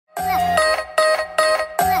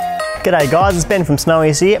G'day guys, it's Ben from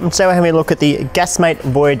Snowy's here, and today we're having a look at the Gasmate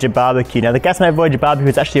Voyager BBQ. Now the Gasmate Voyager BBQ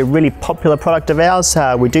is actually a really popular product of ours.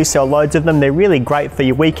 We do sell loads of them. They're really great for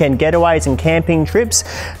your weekend getaways and camping trips,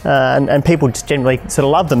 and people just generally sort of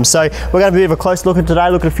love them. So we're going to do a bit of a close look at today,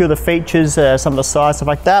 look at a few of the features, some of the size, stuff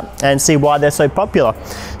like that, and see why they're so popular.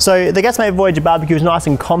 So the Gasmate Voyager BBQ is nice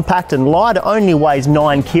and compact and light. It only weighs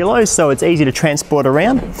 9 kilos, so it's easy to transport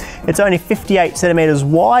around. It's only 58 centimeters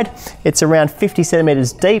wide. It's around 50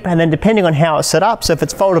 centimeters deep, and then depending on how it's set up, so if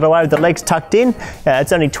it's folded away with the legs tucked in,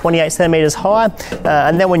 it's only 28 centimeters high,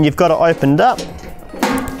 and then when you've got it opened up,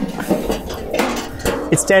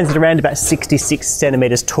 it stands at around about 66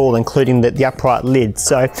 centimeters tall, including the upright lid.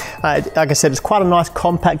 So, like I said, it's quite a nice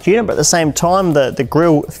compact unit, but at the same time, the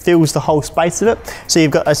grill fills the whole space of it. So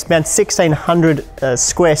you've got around 1,600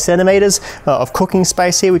 square centimeters of cooking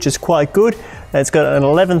space here, which is quite good. It's got an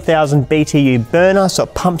 11,000 BTU burner, so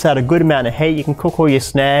it pumps out a good amount of heat. You can cook all your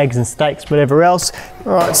snags and steaks, whatever else.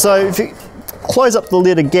 All right, so if you close up the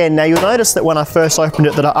lid again, now you'll notice that when I first opened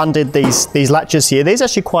it that I undid these latches here. These are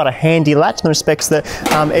actually quite a handy latch in the respects that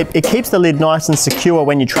it keeps the lid nice and secure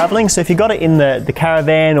when you're traveling. So if you got it in the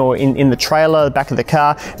caravan or in the trailer, the back of the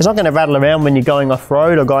car, it's not going to rattle around when you're going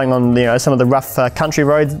off-road or going on some of the rough country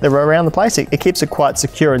roads that are around the place. It keeps it quite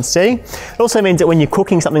secure and steady. It also means that when you're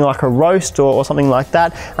cooking something like a roast or something like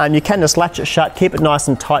that, you can just latch it shut, keep it nice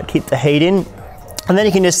and tight, keep the heat in. And then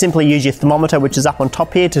you can just simply use your thermometer, which is up on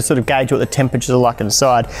top here, to sort of gauge what the temperatures are like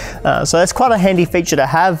inside. So that's quite a handy feature to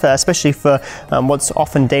have, especially for what's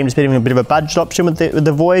often deemed as being a bit of a budget option with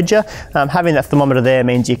the Voyager. Having that thermometer there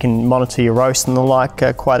means you can monitor your roast and the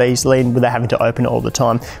like quite easily without having to open it all the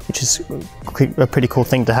time, which is a pretty cool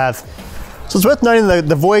thing to have. So it's worth noting that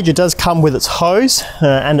the Voyager does come with its hose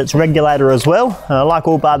and its regulator as well. Like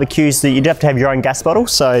all barbecues, you do have to have your own gas bottle,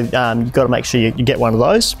 so you've got to make sure you get one of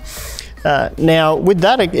those. Now with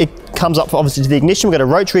that, it comes up obviously to the ignition. We've got a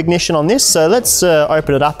rotary ignition on this, so let's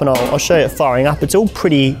open it up and I'll show you it firing up. It's all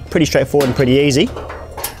pretty straightforward and pretty easy.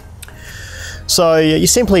 So you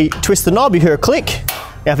simply twist the knob, you hear a click.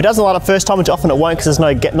 Now if it doesn't light up first time, which often it won't because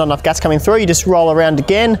there's not enough gas coming through, you just roll around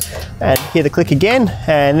again and hear the click again,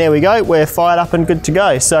 and there we go, we're fired up and good to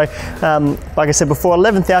go. So like I said before,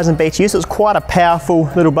 11,000 BTU, so it's quite a powerful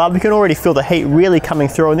little barbecue. You can already feel the heat really coming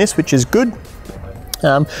through on this, which is good.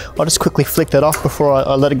 I'll just quickly flick that off before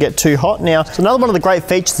I let it get too hot. Now, so another one of the great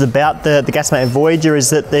features about the Gasmate Voyager is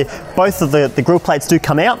that both of the grill plates do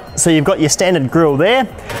come out. So you've got your standard grill there,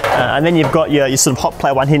 and then you've got your sort of hot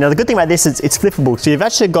plate one here. Now the good thing about this is it's flippable. So you've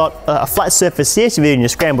actually got a flat surface here, so you're doing your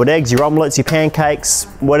scrambled eggs, your omelettes, your pancakes,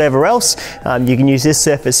 whatever else. You can use this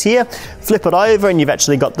surface here, flip it over, and you've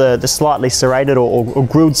actually got the slightly serrated or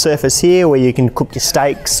grilled surface here where you can cook your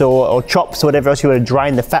steaks or chops or whatever else you want to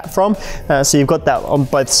drain the fat from. So you've got that on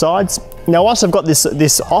both sides. Now whilst I've got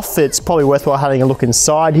this off, it's probably worthwhile having a look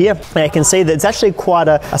inside here. Now you can see that it's actually quite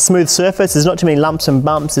a smooth surface. There's not too many lumps and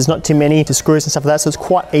bumps, there's not too many screws and stuff like that, so it's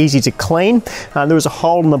quite easy to clean. There is a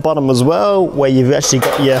hole in the bottom as well where you've actually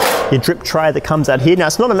got your drip tray that comes out here. Now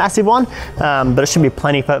it's not a massive one, but it should be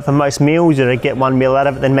plenty for most meals. You get one meal out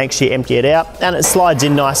of it, then make sure you empty it out, and it slides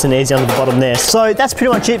in nice and easy under the bottom there. So that's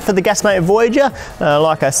pretty much it for the Gasmate Voyager.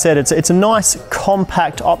 Like I said, it's a nice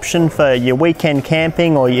compact option for your weekend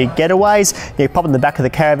camping or your getaways. You pop it in the back of the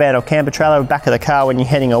caravan or camper trailer, back of the car when you're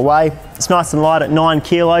heading away. It's nice and light at 9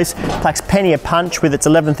 kilos, packs plenty of punch with its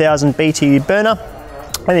 11,000 BTU burner,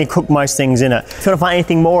 and you cook most things in it. If you want to find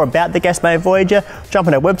anything more about the Gasmate Voyager, jump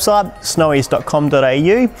on our website,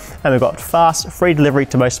 snowys.com.au, and we've got fast, free delivery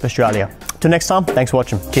to most of Australia. Till next time, thanks for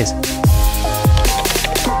watching. Cheers.